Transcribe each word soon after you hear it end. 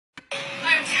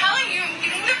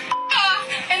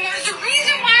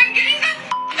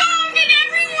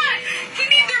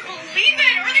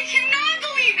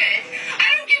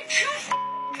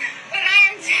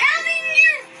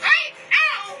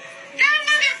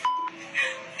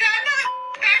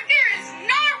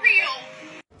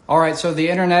Alright, so the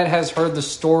internet has heard the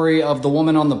story of the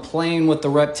woman on the plane with the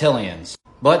reptilians.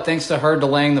 But thanks to her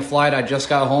delaying the flight, I just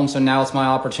got home, so now it's my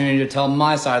opportunity to tell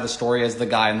my side of the story as the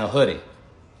guy in the hoodie.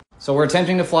 So we're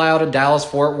attempting to fly out of Dallas,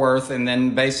 Fort Worth, and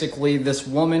then basically this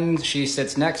woman, she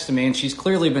sits next to me and she's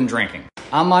clearly been drinking.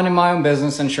 I'm minding my own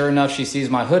business, and sure enough, she sees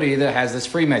my hoodie that has this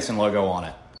Freemason logo on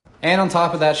it. And on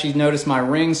top of that, she noticed my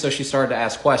ring, so she started to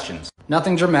ask questions.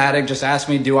 Nothing dramatic, just asked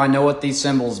me, do I know what these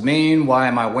symbols mean? Why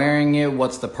am I wearing it?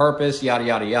 What's the purpose? Yada,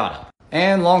 yada, yada.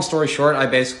 And long story short, I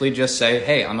basically just say,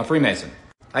 hey, I'm a Freemason.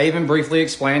 I even briefly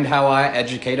explained how I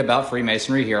educate about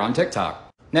Freemasonry here on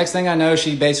TikTok. Next thing I know,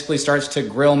 she basically starts to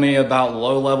grill me about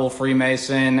low-level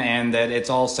Freemason and that it's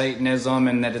all Satanism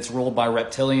and that it's ruled by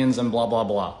reptilians and blah, blah,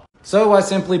 blah. So I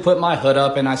simply put my hood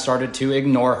up and I started to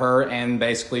ignore her and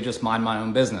basically just mind my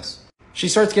own business. She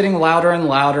starts getting louder and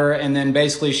louder, and then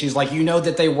basically she's like, you know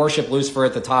that they worship Lucifer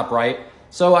at the top, right?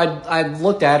 So I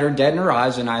looked at her dead in her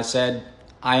eyes and I said,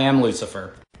 I am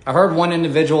Lucifer. I heard one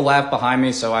individual laugh behind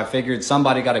me, so I figured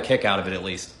somebody got a kick out of it at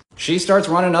least. She starts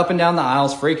running up and down the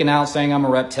aisles, freaking out, saying I'm a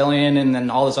reptilian, and then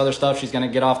all this other stuff, she's gonna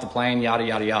get off the plane, yada,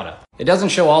 yada, yada. It doesn't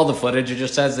show all the footage, it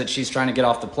just says that she's trying to get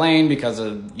off the plane because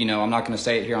of, I'm not gonna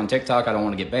say it here on TikTok, I don't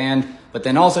wanna get banned, but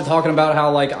then also talking about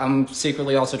how, I'm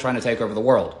secretly also trying to take over the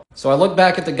world. So I looked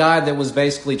back at the guy that was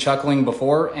basically chuckling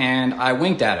before, and I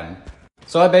winked at him.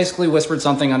 So I basically whispered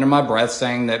something under my breath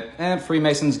saying that,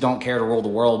 Freemasons don't care to rule the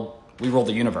world, we rule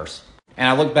the universe. And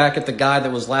I looked back at the guy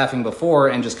that was laughing before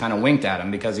and just kind of winked at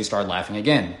him because he started laughing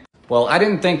again. Well, I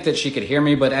didn't think that she could hear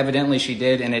me, but evidently she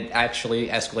did, and it actually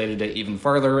escalated it even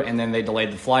further, and then they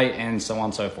delayed the flight, and so on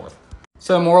and so forth.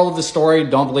 So moral of the story,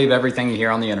 don't believe everything you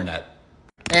hear on the internet.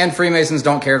 And Freemasons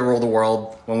don't care to rule the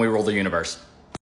world when we rule the universe.